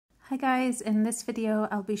Hi guys, in this video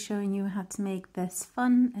I'll be showing you how to make this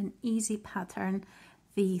fun and easy pattern,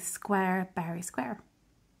 the square berry square.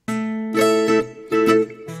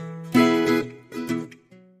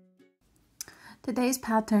 Today's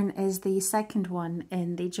pattern is the second one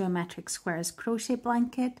in the Geometric Squares Crochet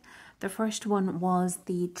Blanket. The first one was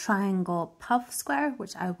the triangle puff square,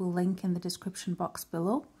 which I will link in the description box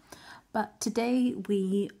below. But today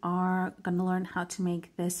we are going to learn how to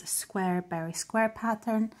make this square berry square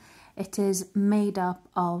pattern. It is made up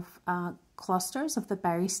of clusters of the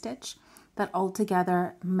berry stitch that all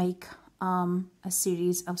together make a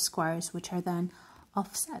series of squares which are then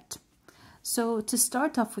offset. So to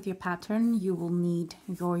start off with your pattern, you will need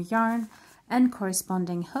your yarn and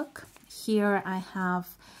corresponding hook. Here I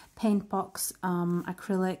have Paintbox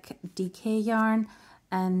acrylic DK yarn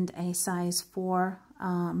and a size 4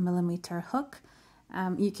 millimeter hook.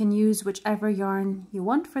 You can use whichever yarn you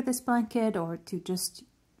want for this blanket, or to just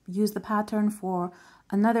use the pattern for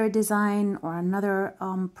another design or another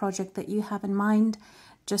project that you have in mind.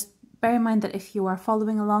 Just bear in mind that if you are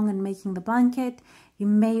following along and making the blanket, you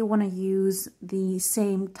may want to use the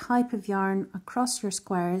same type of yarn across your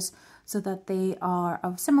squares so that they are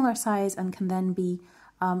of similar size and can then be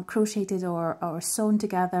crocheted or sewn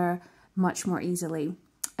together much more easily.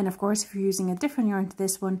 And of course, if you're using a different yarn to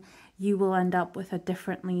this one, you will end up with a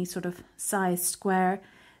differently sort of sized square.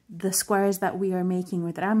 The squares that we are making,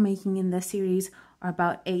 or that I'm making in this series, are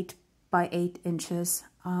about 8 by 8 inches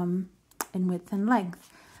in width and length.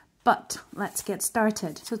 But let's get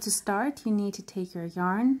started. So to start, you need to take your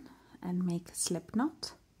yarn and make a slip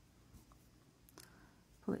knot.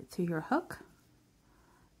 Pull it through your hook.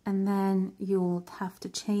 And then you'll have to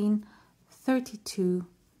chain 32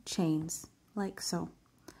 chains, like so.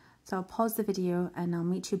 So I'll pause the video and I'll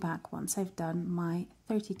meet you back once I've done my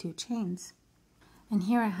 32 chains. And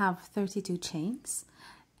here I have 32 chains.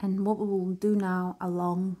 And what we will do now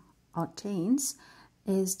along our chains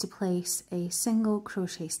is to place a single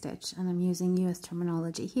crochet stitch, and I'm using US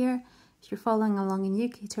terminology here. If you're following along in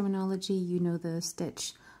UK terminology, you know the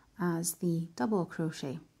stitch as the double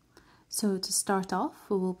crochet. So to start off,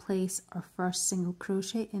 we will place our first single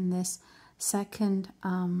crochet in this second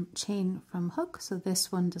chain from hook. So this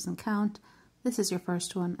one doesn't count. This is your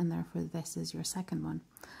first one, and therefore this is your second one.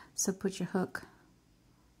 So put your hook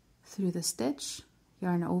through the stitch,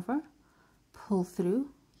 yarn over, pull through,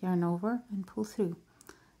 yarn over, and pull through.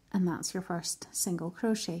 And that's your first single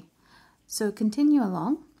crochet. So continue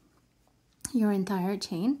along your entire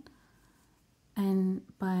chain, and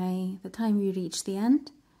by the time you reach the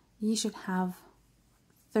end, you should have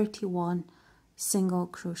 31 single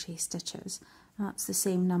crochet stitches. And that's the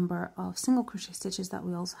same number of single crochet stitches that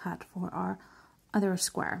we also had for our other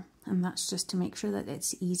square. And that's just to make sure that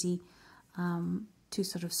it's easy to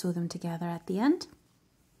sort of sew them together at the end.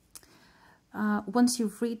 Once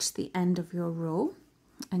you've reached the end of your row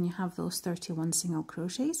and you have those 31 single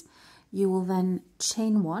crochets, you will then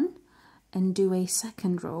chain one and do a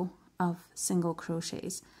second row of single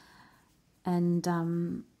crochets, and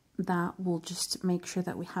that will just make sure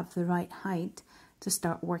that we have the right height to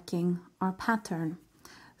start working our pattern.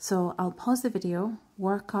 So I'll pause the video,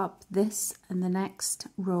 work up this and the next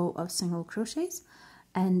row of single crochets,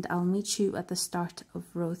 and I'll meet you at the start of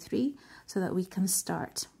row 3 so that we can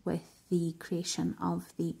start with the creation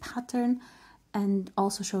of the pattern and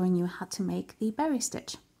also showing you how to make the berry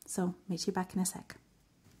stitch. So meet you back in a sec.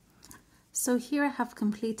 So here I have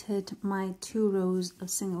completed my 2 rows of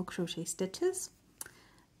single crochet stitches,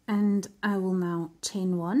 and I will now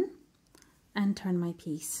chain one and turn my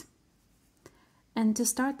piece. And to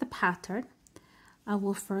start the pattern, I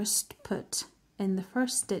will first put in the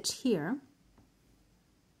first stitch here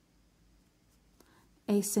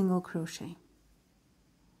a single crochet,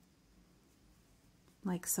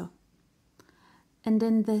 like so. And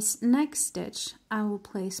in this next stitch, I will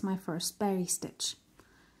place my first berry stitch.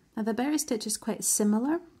 Now the berry stitch is quite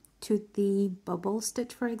similar to the bubble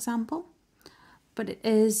stitch, for example, but it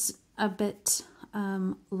is a bit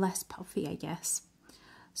less puffy, I guess.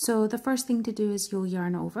 So the first thing to do is you'll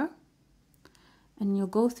yarn over, and you'll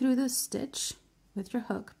go through the stitch with your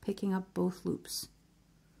hook, picking up both loops.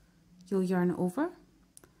 You'll yarn over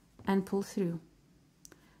and pull through,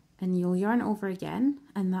 and you'll yarn over again,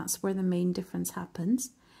 and that's where the main difference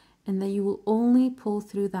happens. And then you will only pull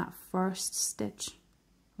through that first stitch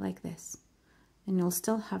like this, and you'll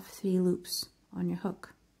still have 3 loops on your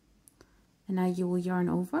hook. And now you will yarn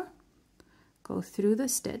over, go through the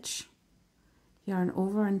stitch, yarn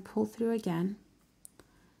over and pull through again,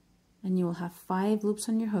 and you will have 5 loops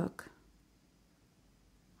on your hook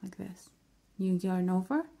like this. You yarn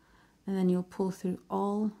over, and then you'll pull through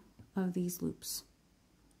all of these loops.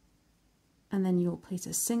 and then you'll place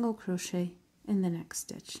a single crochet in the next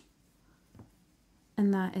stitch,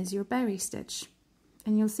 and that is your berry stitch.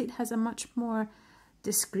 And you'll see it has a much more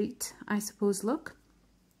discreet, I suppose, look.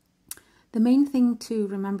 The main thing to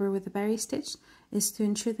remember with the berry stitch is to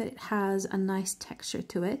ensure that it has a nice texture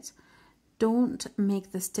to it. Don't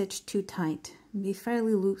make the stitch too tight. Be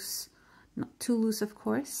fairly loose, not too loose of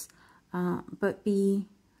course, but be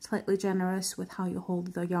slightly generous with how you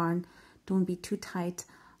hold the yarn. Don't be too tight,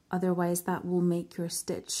 otherwise that will make your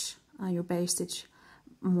stitch, your berry stitch,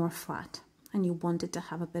 more flat, and you want it to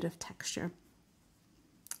have a bit of texture.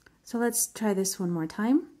 So let's try this one more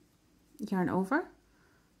time. Yarn over,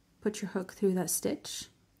 put your hook through that stitch,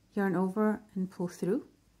 yarn over and pull through,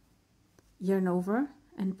 yarn over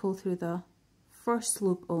and pull through the first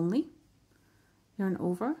loop only, yarn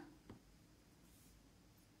over,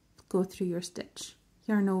 go through your stitch,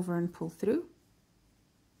 yarn over and pull through,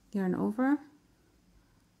 yarn over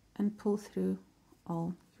and pull through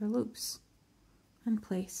all your loops, and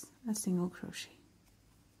place a single crochet.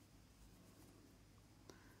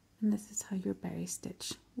 And this is how your berry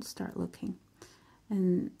stitch will start looking,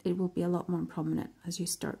 and it will be a lot more prominent as you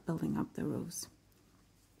start building up the rows.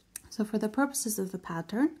 So for the purposes of the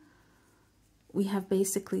pattern, we have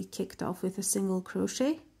basically kicked off with a single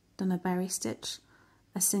crochet, done a berry stitch,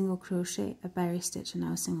 a single crochet, a berry stitch, and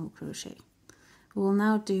now a single crochet. We will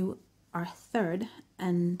now do our third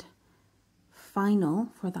and final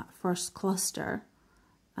for that first cluster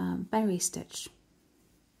berry stitch,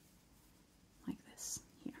 like this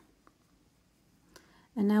here.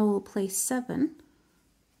 And now we'll place 7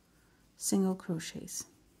 single crochets.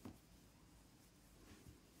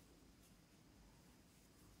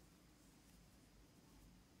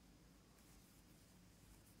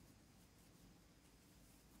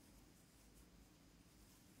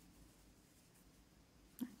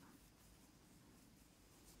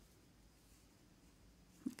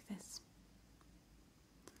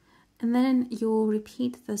 And then you'll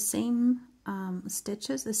repeat the same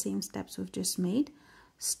stitches, the same steps we've just made,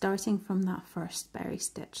 starting from that first berry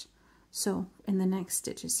stitch. So in the next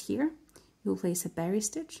stitches here, you'll place a berry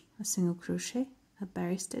stitch, a single crochet, a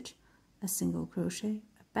berry stitch, a single crochet,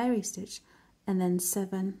 a berry stitch, and then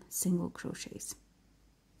 7 single crochets.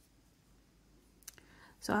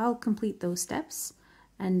 So I'll complete those steps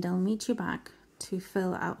and I'll meet you back to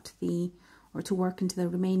fill out to work into the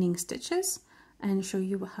remaining stitches and show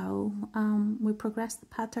you how we progress the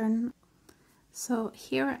pattern. So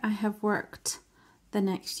here I have worked the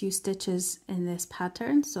next few stitches in this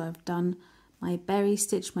pattern. So I've done my berry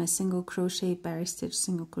stitch, my single crochet, berry stitch,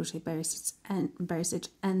 single crochet, berry stitch,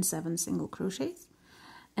 and 7 single crochets.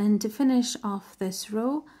 And to finish off this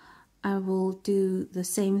row, I will do the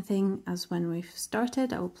same thing as when we've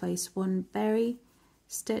started. I will place 1 berry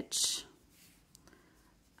stitch,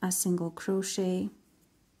 a single crochet,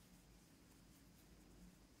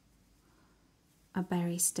 a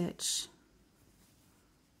berry stitch,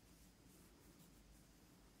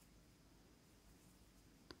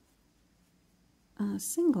 a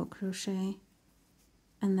single crochet,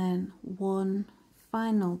 and then 1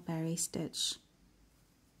 final berry stitch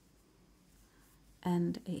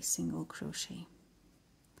and a single crochet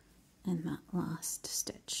in that last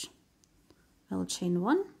stitch. I will chain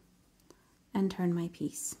 1 and turn my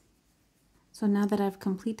piece. So now that I've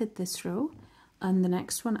completed this row, on the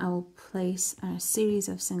next one I will place a series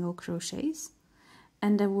of single crochets,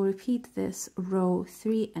 and I will repeat this row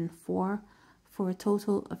 3 and 4 for a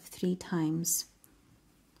total of 3 times.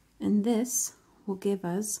 And this will give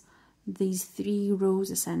us these 3 rows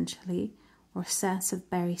essentially, or sets of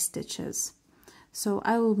berry stitches. So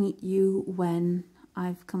I will meet you when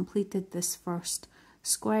I've completed this first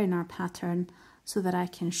square in our pattern, so that I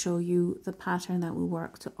can show you the pattern that we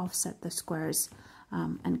work to offset the squares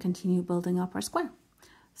and continue building up our square.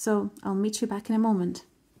 So I'll meet you back in a moment.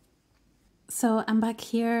 So I'm back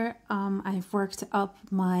here. I've worked up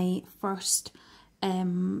my first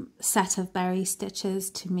set of berry stitches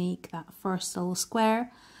to make that first little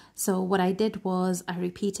square. So what I did was I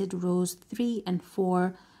repeated rows 3 and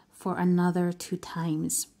 4 for another 2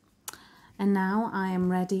 times. And now I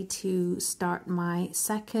am ready to start my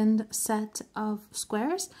second set of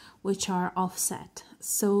squares, which are offset.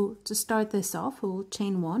 So to start this off, we'll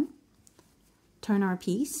chain 1, turn our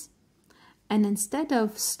piece, and instead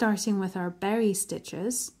of starting with our berry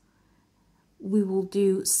stitches, we will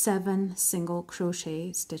do 7 single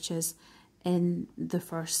crochet stitches in the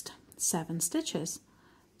first 7 stitches.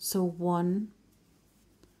 So 1,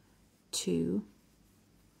 2,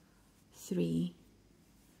 3,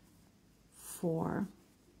 4,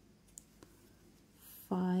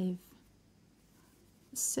 5,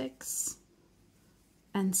 6,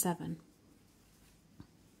 and 7.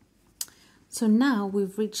 So now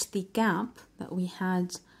we've reached the gap that we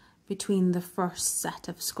had between the first set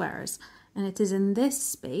of squares, and it is in this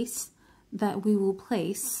space that we will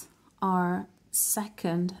place our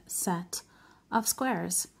second set of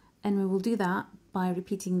squares, and we will do that by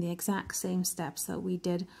repeating the exact same steps that we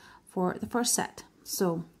did for the first set.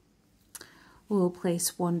 So we'll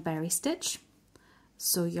place one berry stitch,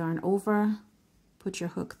 so yarn over, put your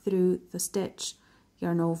hook through the stitch,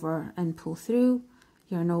 yarn over and pull through,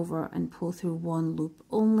 yarn over and pull through one loop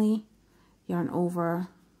only, yarn over,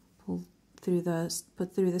 put through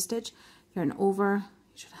the stitch, yarn over.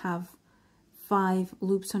 You should have 5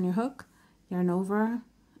 loops on your hook, yarn over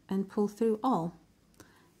and pull through all,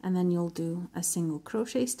 and then you'll do a single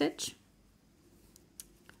crochet stitch.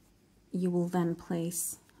 You will then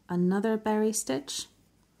place another berry stitch,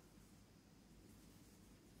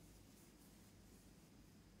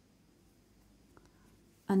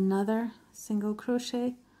 another single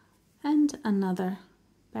crochet, and another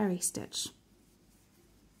berry stitch.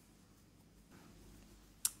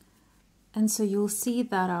 And so you'll see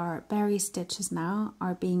that our berry stitches now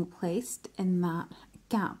are being placed in that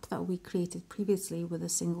gap that we created previously with the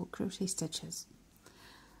single crochet stitches.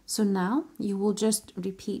 So now you will just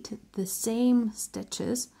repeat the same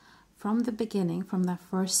stitches from the beginning, from that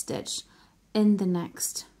first stitch, in the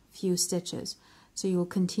next few stitches. So you'll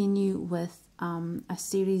continue with a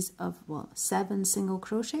series of 7 single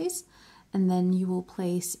crochets, and then you will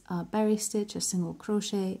place a berry stitch, a single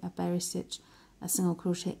crochet, a berry stitch, a single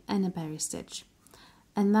crochet, and a berry stitch.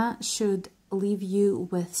 And that should leave you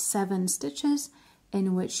with 7 stitches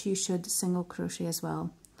in which you should single crochet as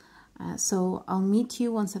well. So I'll meet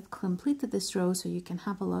you once I've completed this row so you can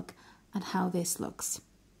have a look at how this looks.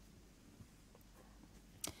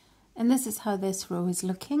 And this is how this row is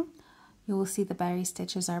looking. You will see the berry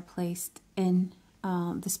stitches are placed in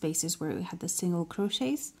the spaces where we had the single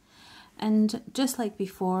crochets. And just like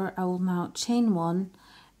before, I will now chain 1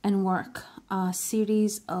 and work a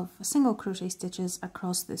series of single crochet stitches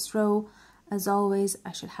across this row. As always,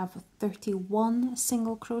 I should have 31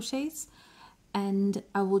 single crochets, and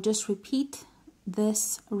I will just repeat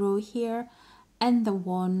this row here and the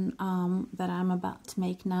one that I'm about to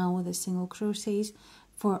make now with the single crochets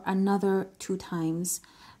for another 2 times.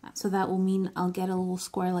 So that will mean I'll get a little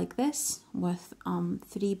square like this with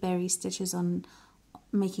 3 berry stitches on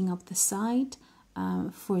making up the side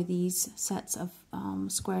for these sets of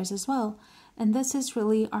squares as well. And this is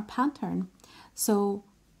really our pattern. So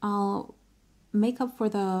I'll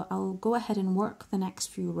go ahead and work the next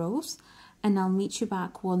few rows, and I'll meet you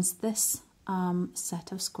back once this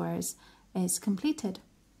set of squares is completed.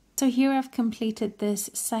 So here I've completed this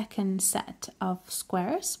second set of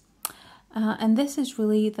squares, and this is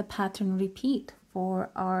really the pattern repeat for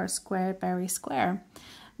our square berry square.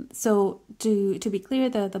 So to be clear,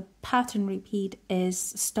 the pattern repeat is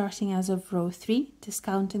starting as of row 3,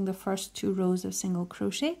 discounting the first 2 rows of single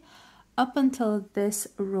crochet up until this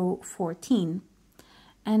row 14.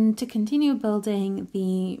 And to continue building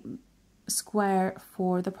the square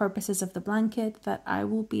for the purposes of the blanket that I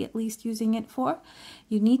will be at least using it for,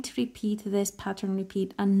 you need to repeat this pattern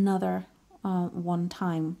repeat another 1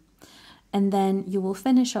 time. And then you will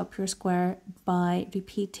finish up your square by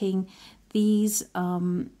repeating these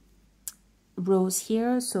rows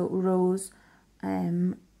here, so rows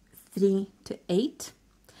 3 to 8,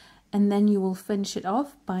 and then you will finish it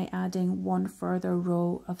off by adding 1 further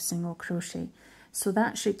row of single crochet. So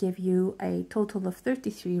that should give you a total of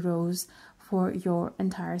 33 rows for your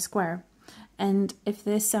entire square. And if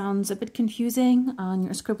this sounds a bit confusing and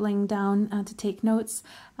you're scribbling down to take notes,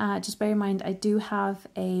 just bear in mind I do have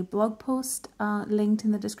a blog post linked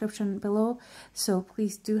in the description below, so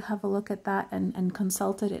please do have a look at that and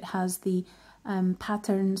consult it. It has the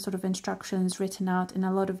pattern sort of instructions written out in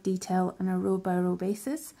a lot of detail on a row by row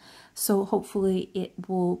basis, so hopefully it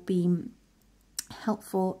will be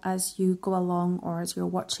helpful as you go along or as you're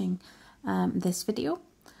watching this video.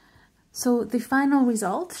 So the final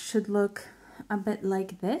result should look a bit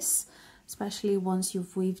like this, especially once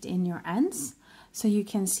you've weaved in your ends. So you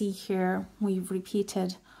can see here we've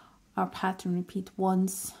repeated our pattern repeat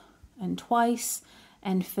once and twice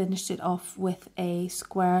and finished it off with a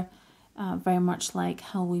square very much like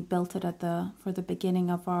how we built it for the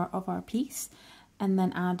beginning of our piece, and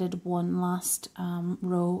then added 1 last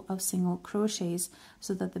row of single crochets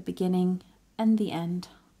so that the beginning and the end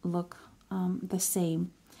look the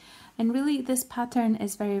same. And really this pattern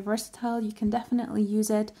is very versatile. You can definitely use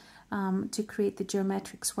it to create the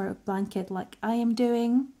geometric square blanket like I am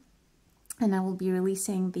doing, and I will be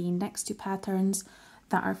releasing the next 2 patterns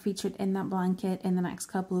that are featured in that blanket in the next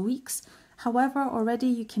couple of weeks. However, already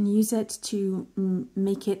you can use it to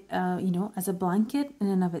make it, you know, as a blanket in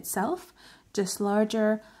and of itself, just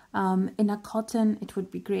larger. In a cotton, it would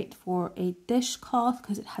be great for a dishcloth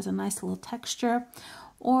because it has a nice little texture.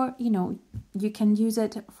 Or, you know, you can use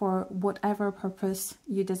it for whatever purpose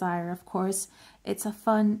you desire, of course. It's a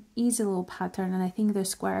fun, easy little pattern, and I think the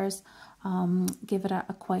squares give it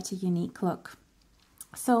quite a unique look.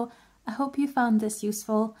 So I hope you found this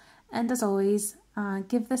useful, and as always,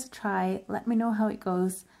 give this a try, let me know how it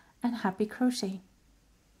goes, and happy crochet!